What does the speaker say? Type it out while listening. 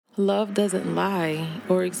Love doesn't lie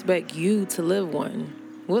or expect you to live one.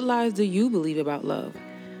 What lies do you believe about love?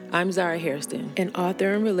 I'm Zara Hairston, an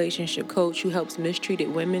author and relationship coach who helps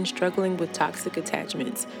mistreated women struggling with toxic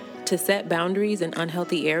attachments to set boundaries in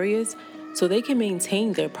unhealthy areas so they can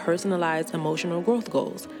maintain their personalized emotional growth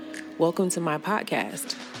goals. Welcome to my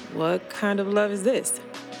podcast. What kind of love is this?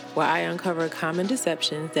 Where I uncover common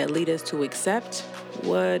deceptions that lead us to accept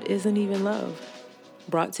what isn't even love.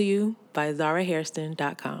 Brought to you by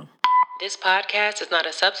ZaraHairston.com. This podcast is not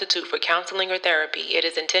a substitute for counseling or therapy. It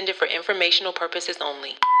is intended for informational purposes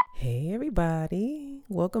only. Hey everybody,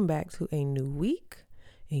 welcome back to a new week,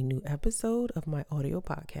 a new episode of my audio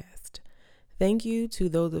podcast. Thank you to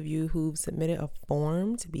those of you who've submitted a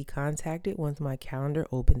form to be contacted once my calendar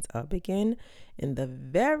opens up again in the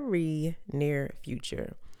very near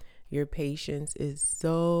future. Your patience is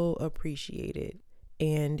so appreciated.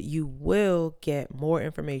 And you will get more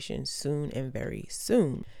information soon and very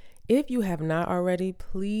soon. If you have not already,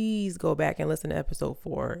 please go back and listen to episode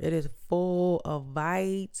 4. It is full of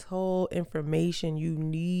vital information you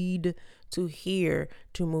need to hear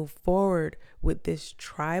to move forward with this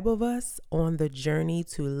tribe of us on the journey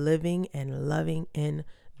to living and loving in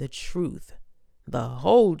the truth, the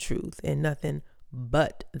whole truth, and nothing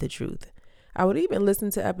but the truth. I would even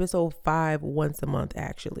listen to episode 5 once a month,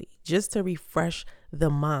 actually, just to refresh the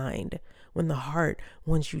mind when the heart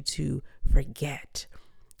wants you to forget.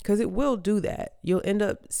 Because it will do that. You'll end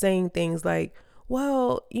up saying things like,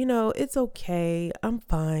 well, it's okay. I'm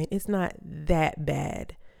fine. It's not that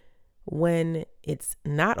bad. When it's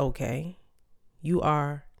not okay, you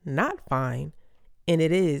are not fine, and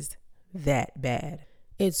it is that bad.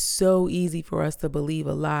 It's so easy for us to believe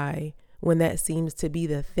a lie when that seems to be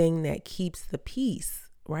the thing that keeps the peace,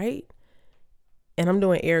 right? And I'm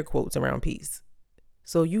doing air quotes around peace.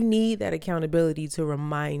 So you need that accountability to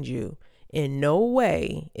remind you, in no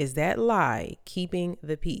way is that lie keeping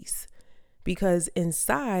the peace, because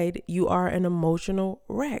inside you are an emotional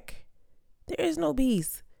wreck. There is no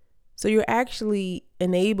peace. So you're actually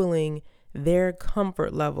enabling their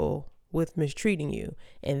comfort level with mistreating you.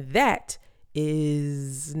 And that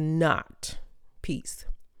is not peace.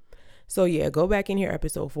 So yeah, go back and hear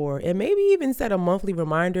episode 4 and maybe even set a monthly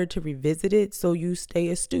reminder to revisit it so you stay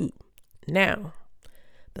astute. Now,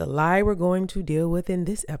 the lie we're going to deal with in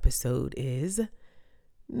this episode is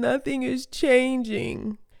nothing is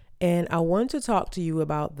changing. And I want to talk to you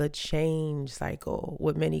about the change cycle,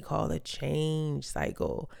 what many call the change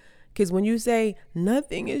cycle. Because when you say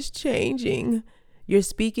nothing is changing, you're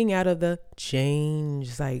speaking out of the change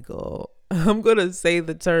cycle. I'm going to say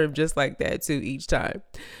the term just like that too each time.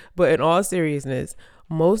 But in all seriousness,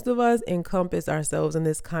 most of us encompass ourselves in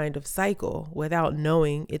this kind of cycle without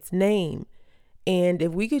knowing its name. And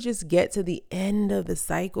if we could just get to the end of the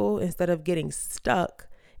cycle instead of getting stuck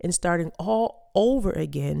and starting all over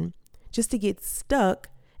again, just to get stuck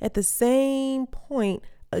at the same point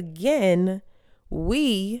again,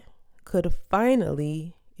 we could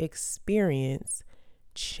finally experience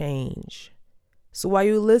change. So while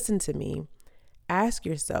you listen to me, ask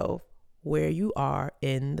yourself where you are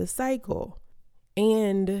in the cycle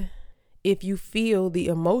and if you feel the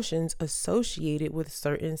emotions associated with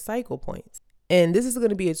certain cycle points. And this is going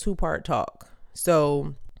to be a 2-part talk.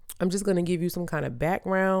 So I'm just going to give you some kind of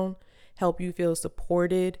background, help you feel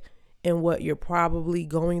supported in what you're probably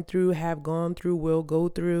going through, have gone through, will go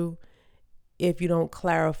through, if you don't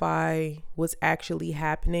clarify what's actually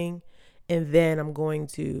happening. And then I'm going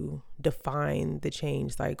to define the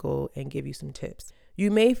change cycle and give you some tips. You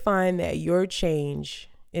may find that your change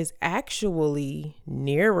is actually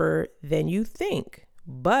nearer than you think,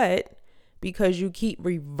 but because you keep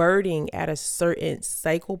reverting at a certain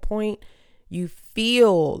cycle point, you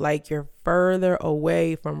feel like you're further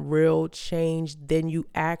away from real change than you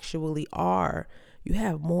actually are. You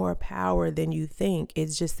have more power than you think.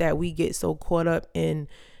 It's just that we get so caught up in,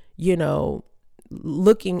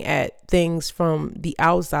 looking at things from the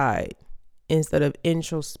outside instead of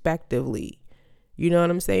introspectively. You know what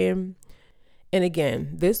I'm saying? And again,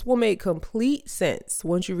 this will make complete sense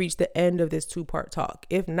once you reach the end of this 2-part talk.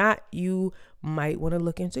 If not, you might want to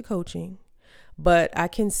look into coaching. But I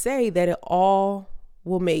can say that it all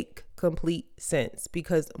will make complete sense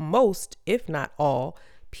because most, if not all,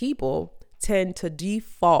 people tend to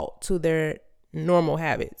default to their normal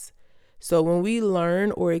habits. So when we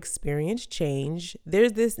learn or experience change,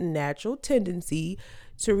 there's this natural tendency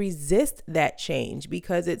to resist that change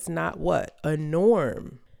because it's not a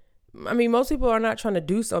norm. I mean, most people are not trying to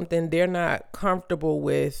do something they're not comfortable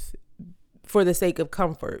with for the sake of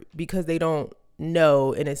comfort because they don't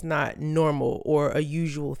know and it's not normal or a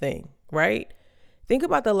usual thing, right? Think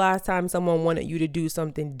about the last time someone wanted you to do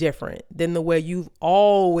something different than the way you've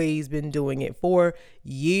always been doing it for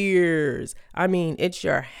years. I mean, it's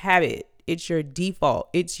your habit, it's your default,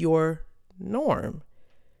 it's your norm.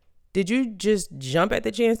 Did you just jump at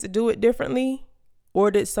the chance to do it differently? Or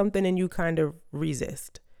did something in you kind of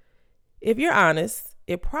resist? If you're honest,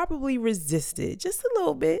 it probably resisted just a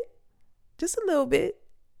little bit,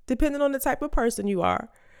 depending on the type of person you are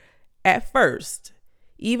at first.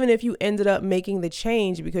 Even if you ended up making the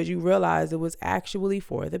change because you realized it was actually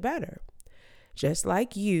for the better. Just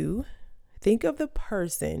like you, think of the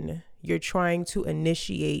person you're trying to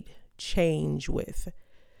initiate change with.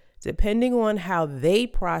 Depending on how they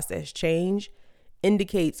process change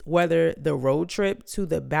indicates whether the road trip to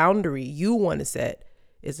the boundary you want to set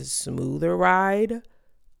is a smoother ride,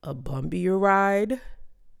 a bumpier ride,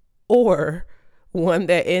 or one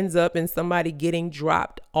that ends up in somebody getting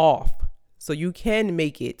dropped off so you can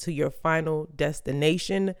make it to your final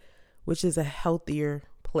destination, which is a healthier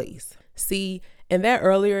place. See, in that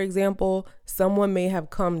earlier example, someone may have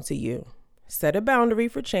come to you, set a boundary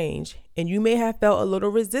for change, and you may have felt a little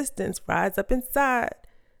resistance rise up inside,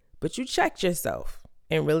 but you checked yourself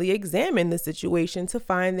and really examined the situation to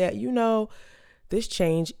find that, this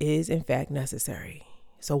change is in fact necessary.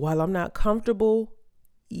 So while I'm not comfortable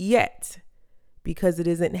yet, because it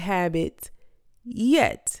isn't habit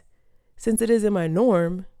yet, since it isn't my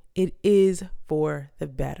norm, it is for the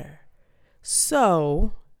better.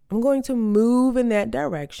 So I'm going to move in that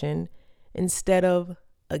direction instead of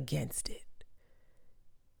against it.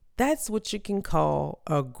 That's what you can call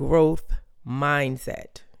a growth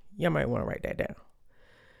mindset. You might want to write that down.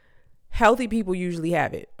 Healthy people usually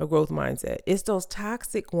have it, a growth mindset. It's those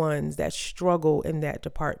toxic ones that struggle in that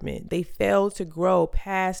department. They fail to grow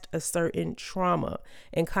past a certain trauma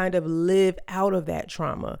and kind of live out of that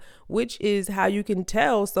trauma, which is how you can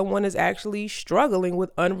tell someone is actually struggling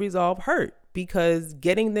with unresolved hurt, because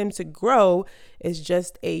getting them to grow is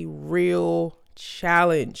just a real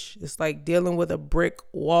challenge. It's like dealing with a brick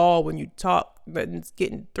wall when you talk, nothing's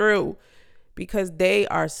getting through, because they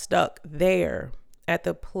are stuck there at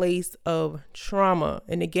the place of trauma.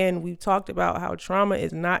 And again, we've talked about how trauma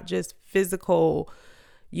is not just physical,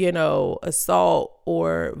 assault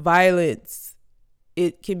or violence.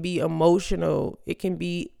 It can be emotional. It can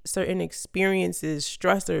be certain experiences,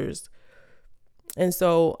 stressors. And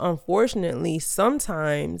so unfortunately,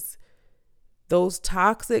 sometimes those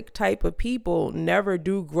toxic type of people never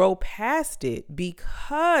do grow past it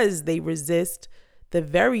because they resist the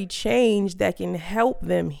very change that can help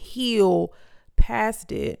them heal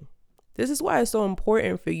past it. This is why it's so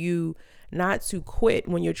important for you not to quit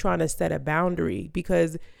when you're trying to set a boundary,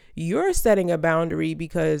 because you're setting a boundary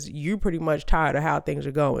because you're pretty much tired of how things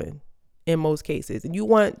are going in most cases, and you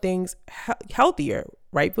want things healthier,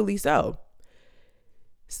 rightfully so.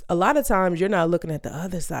 A lot of times you're not looking at the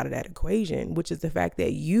other side of that equation, which is the fact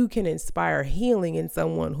that you can inspire healing in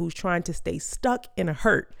someone who's trying to stay stuck in a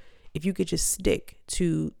hurt if you could just stick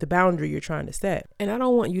to the boundary you're trying to set. And I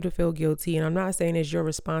don't want you to feel guilty, and I'm not saying it's your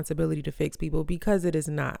responsibility to fix people, because it is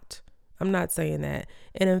not. I'm not saying that.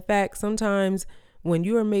 And in fact, sometimes when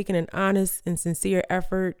you are making an honest and sincere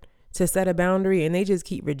effort to set a boundary and they just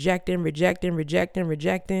keep rejecting,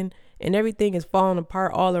 and everything is falling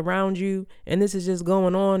apart all around you, and this is just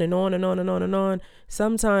going on and on and on and on and on,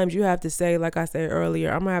 sometimes you have to say, like I said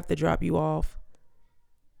earlier, I'm gonna have to drop you off,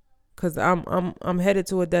 because I'm headed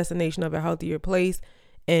to a destination of a healthier place,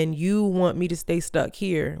 and you want me to stay stuck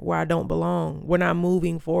here where I don't belong. We're not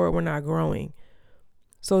moving forward. We're not growing.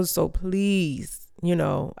 So please,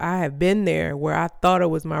 I have been there where I thought it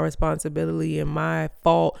was my responsibility and my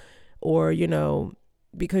fault, or,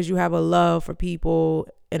 because you have a love for people,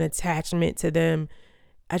 an attachment to them,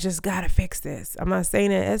 I just got to fix this. I'm not saying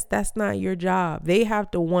that's not your job. They have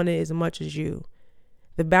to want it as much as you.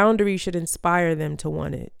 The boundary should inspire them to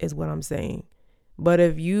want it, is what I'm saying. But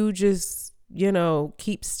if you just,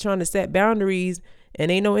 keep trying to set boundaries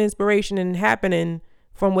and ain't no inspiration and happening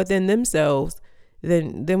from within themselves,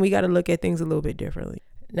 then we got to look at things a little bit differently.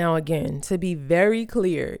 Now, again, to be very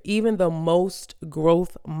clear, even the most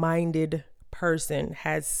growth-minded person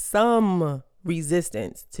has some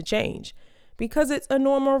resistance to change because it's a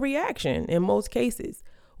normal reaction in most cases.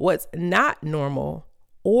 What's not normal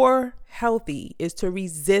or healthy is to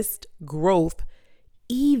resist growth,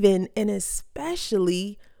 even and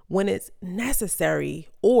especially when it's necessary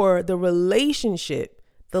or the relationship,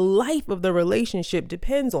 the life of the relationship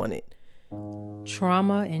depends on it.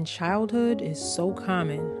 Trauma in childhood is so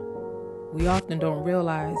common. We often don't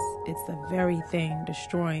realize it's the very thing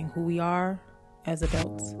destroying who we are as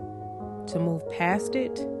adults. To move past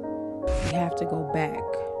it, we have to go back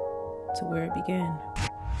to where it began.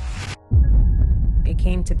 It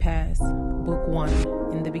Came to Pass, Book 1,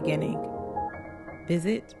 In the Beginning.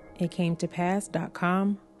 Visit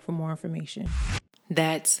itcametopass.com for more information.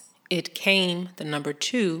 That's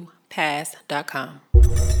itcame2pass.com.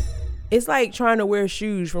 It's like trying to wear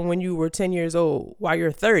shoes from when you were 10 years old while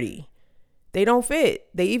you're 30. They don't fit.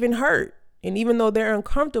 They even hurt. And even though they're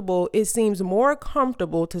uncomfortable, it seems more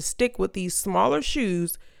comfortable to stick with these smaller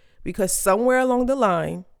shoes because somewhere along the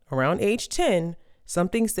line, around age 10,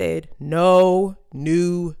 something said, no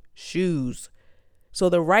new shoes. So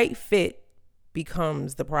the right fit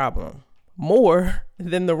becomes the problem more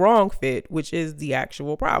than the wrong fit, which is the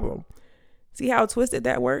actual problem. See how twisted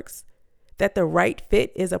that works? That the right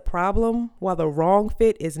fit is a problem while the wrong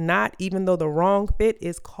fit is not, even though the wrong fit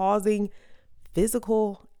is causing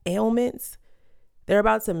physical ailments. They're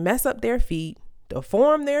about to mess up their feet,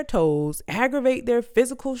 deform their toes, aggravate their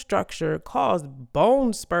physical structure, cause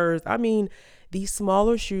bone spurs. I mean, these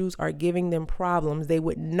smaller shoes are giving them problems they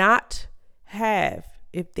would not have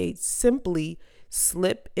if they simply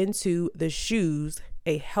slip into the shoes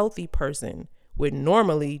a healthy person would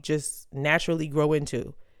normally just naturally grow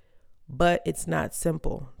into. But it's not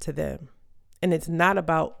simple to them. And it's not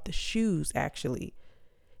about the shoes, actually.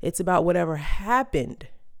 It's about whatever happened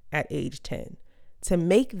at age 10 to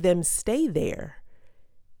make them stay there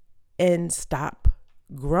and stop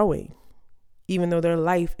growing, even though their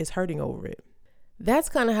life is hurting over it. That's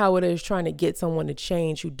kind of how it is trying to get someone to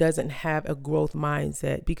change who doesn't have a growth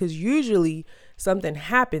mindset, because usually something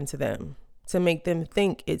happened to them to make them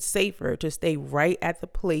think it's safer to stay right at the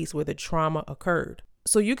place where the trauma occurred.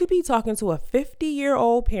 So you could be talking to a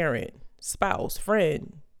 50-year-old parent, spouse,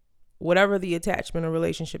 friend, whatever the attachment or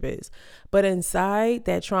relationship is, but inside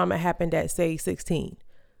that trauma happened at, say, 16.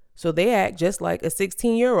 So they act just like a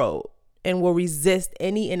 16-year-old and will resist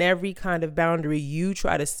any and every kind of boundary you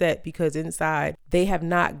try to set because inside they have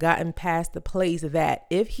not gotten past the place that,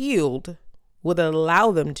 if healed, would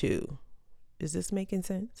allow them to. Is this making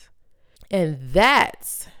sense? And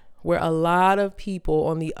that's where a lot of people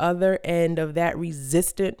on the other end of that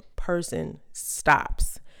resistant person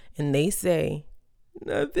stops and they say,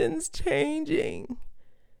 nothing's changing.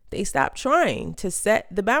 They stop trying to set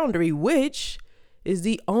the boundary, which is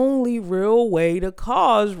the only real way to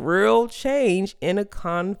cause real change in a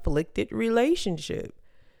conflicted relationship.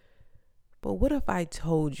 But what if I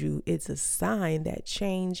told you it's a sign that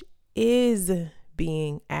change is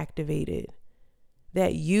being activated?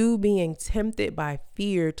 That you being tempted by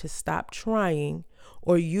fear to stop trying,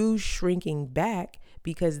 or you shrinking back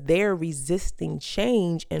because they're resisting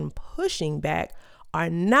change and pushing back, are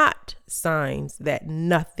not signs that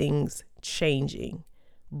nothing's changing,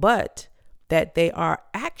 but that they are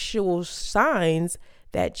actual signs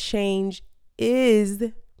that change is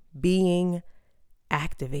being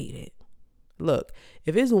activated. Look,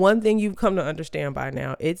 if it's one thing you've come to understand by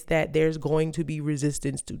now, it's that there's going to be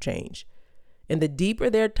resistance to change. And the deeper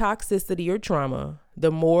their toxicity or trauma,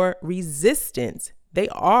 the more resistance they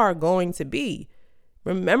are going to be.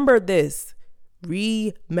 Remember this.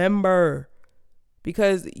 Remember.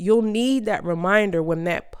 Because you'll need that reminder when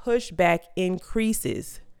that pushback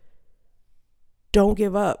increases. Don't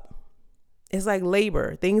give up. It's like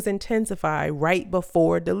labor. Things intensify right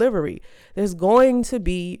before delivery. There's going to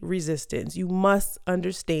be resistance. You must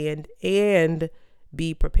understand and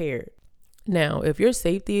be prepared. Now, if your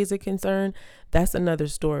safety is a concern, that's another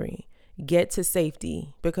story. Get to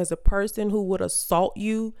safety, because a person who would assault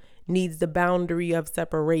you needs the boundary of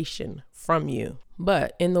separation from you.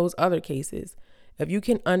 But in those other cases, if you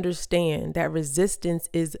can understand that resistance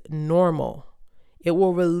is normal, it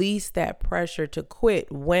will release that pressure to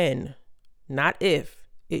quit when, not if,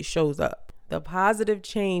 it shows up. The positive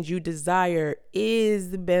change you desire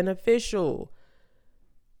is beneficial.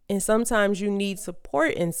 And sometimes you need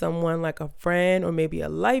support in someone like a friend or maybe a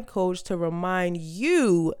life coach to remind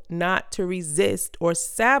you not to resist or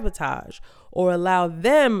sabotage or allow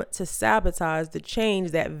them to sabotage the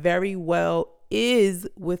change that very well is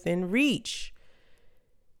within reach.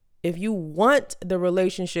 If you want the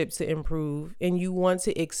relationship to improve and you want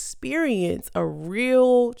to experience a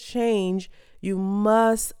real change, you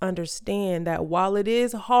must understand that while it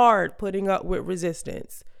is hard putting up with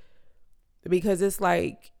resistance, because it's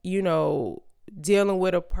like, dealing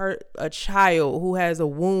with a child who has a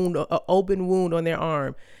wound, an open wound on their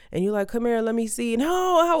arm, and you're like, come here, let me see.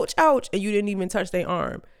 No, ouch, and you didn't even touch their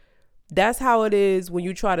arm. That's how it is when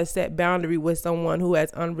you try to set boundary with someone who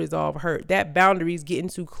has unresolved hurt. That boundary is getting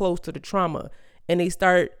too close to the trauma, and they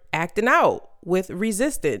start acting out with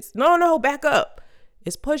resistance. No, back up.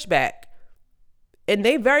 It's pushback. And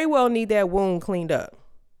they very well need that wound cleaned up.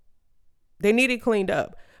 They need it cleaned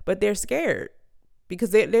up. but they're scared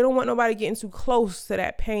because they don't want nobody getting too close to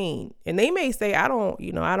that pain. And they may say, I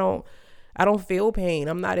don't feel pain.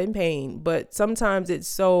 I'm not in pain. But sometimes it's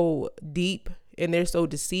so deep and they're so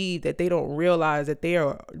deceived that they don't realize that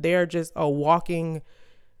they're just a walking,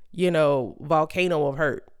 volcano of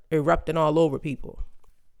hurt erupting all over people.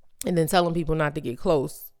 And then telling people not to get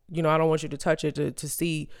close. I don't want you to touch it to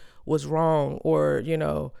see what's wrong or,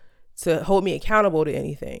 to hold me accountable to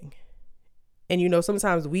anything. And,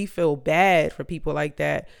 sometimes we feel bad for people like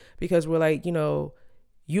that because we're like,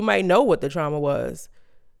 you might know what the trauma was.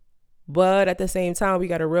 But at the same time, we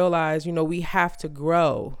got to realize, we have to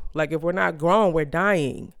grow. Like if we're not growing, we're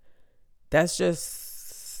dying. That's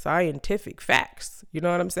just scientific facts. You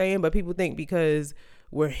know what I'm saying? But people think because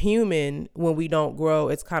we're human, when we don't grow,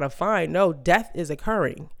 it's kind of fine. No, death is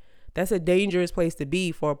occurring. That's a dangerous place to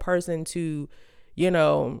be for a person to,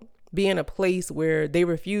 be in a place where they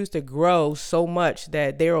refuse to grow so much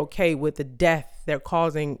that they're okay with the death they're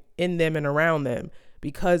causing in them and around them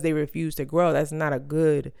because they refuse to grow. That's not a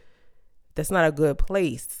good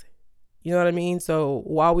place. You know what I mean? So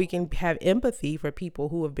while we can have empathy for people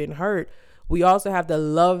who have been hurt, we also have to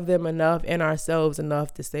love them enough and ourselves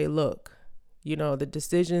enough to say, look, the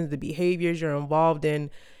decisions, the behaviors you're involved in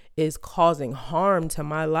is causing harm to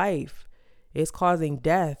my life. It's causing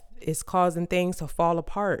death. It's causing things to fall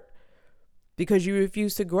apart because you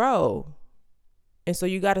refuse to grow. And so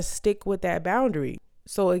you got to stick with that boundary.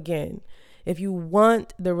 So again, if you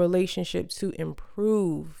want the relationship to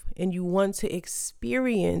improve and you want to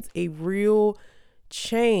experience a real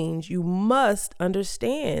change, you must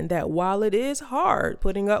understand that while it is hard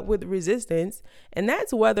putting up with resistance, and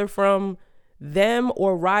that's whether from them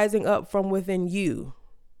or rising up from within you,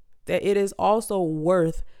 that it is also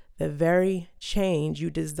worth the very change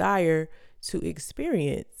you desire to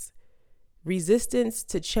experience. Resistance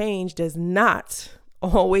to change does not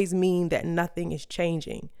always mean that nothing is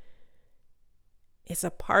changing. It's a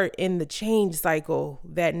part in the change cycle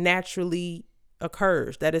that naturally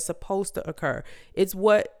occurs, that is supposed to occur. It's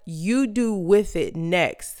what you do with it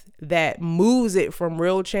next that moves it from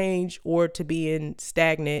real change or to being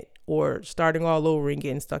stagnant or starting all over and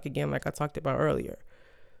getting stuck again, like I talked about earlier.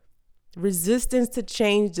 Resistance to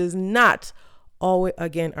change does not always,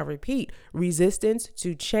 again, I repeat, resistance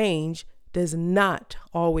to change does not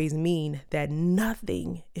always mean that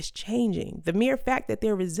nothing is changing. The mere fact that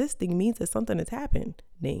they're resisting means that something is happening.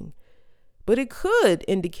 But it could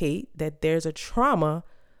indicate that there's a trauma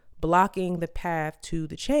blocking the path to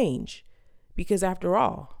the change. Because after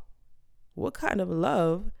all, what kind of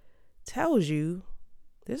love tells you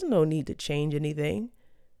there's no need to change anything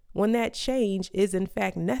when that change is in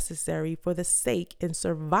fact necessary for the sake and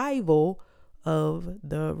survival of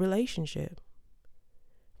the relationship?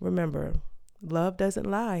 Remember, love doesn't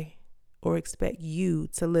lie or expect you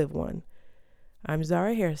to live one. I'm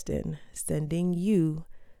Zara Hairston, sending you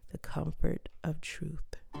the comfort of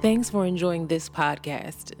truth. Thanks for enjoying this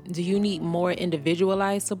podcast. Do you need more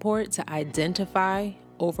individualized support to identify,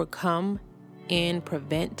 overcome, and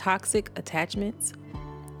prevent toxic attachments?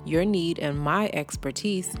 Your need and my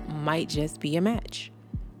expertise might just be a match.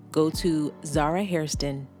 Go to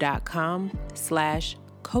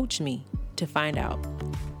zarahairston.com/coachme to find out.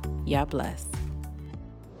 Y'all bless.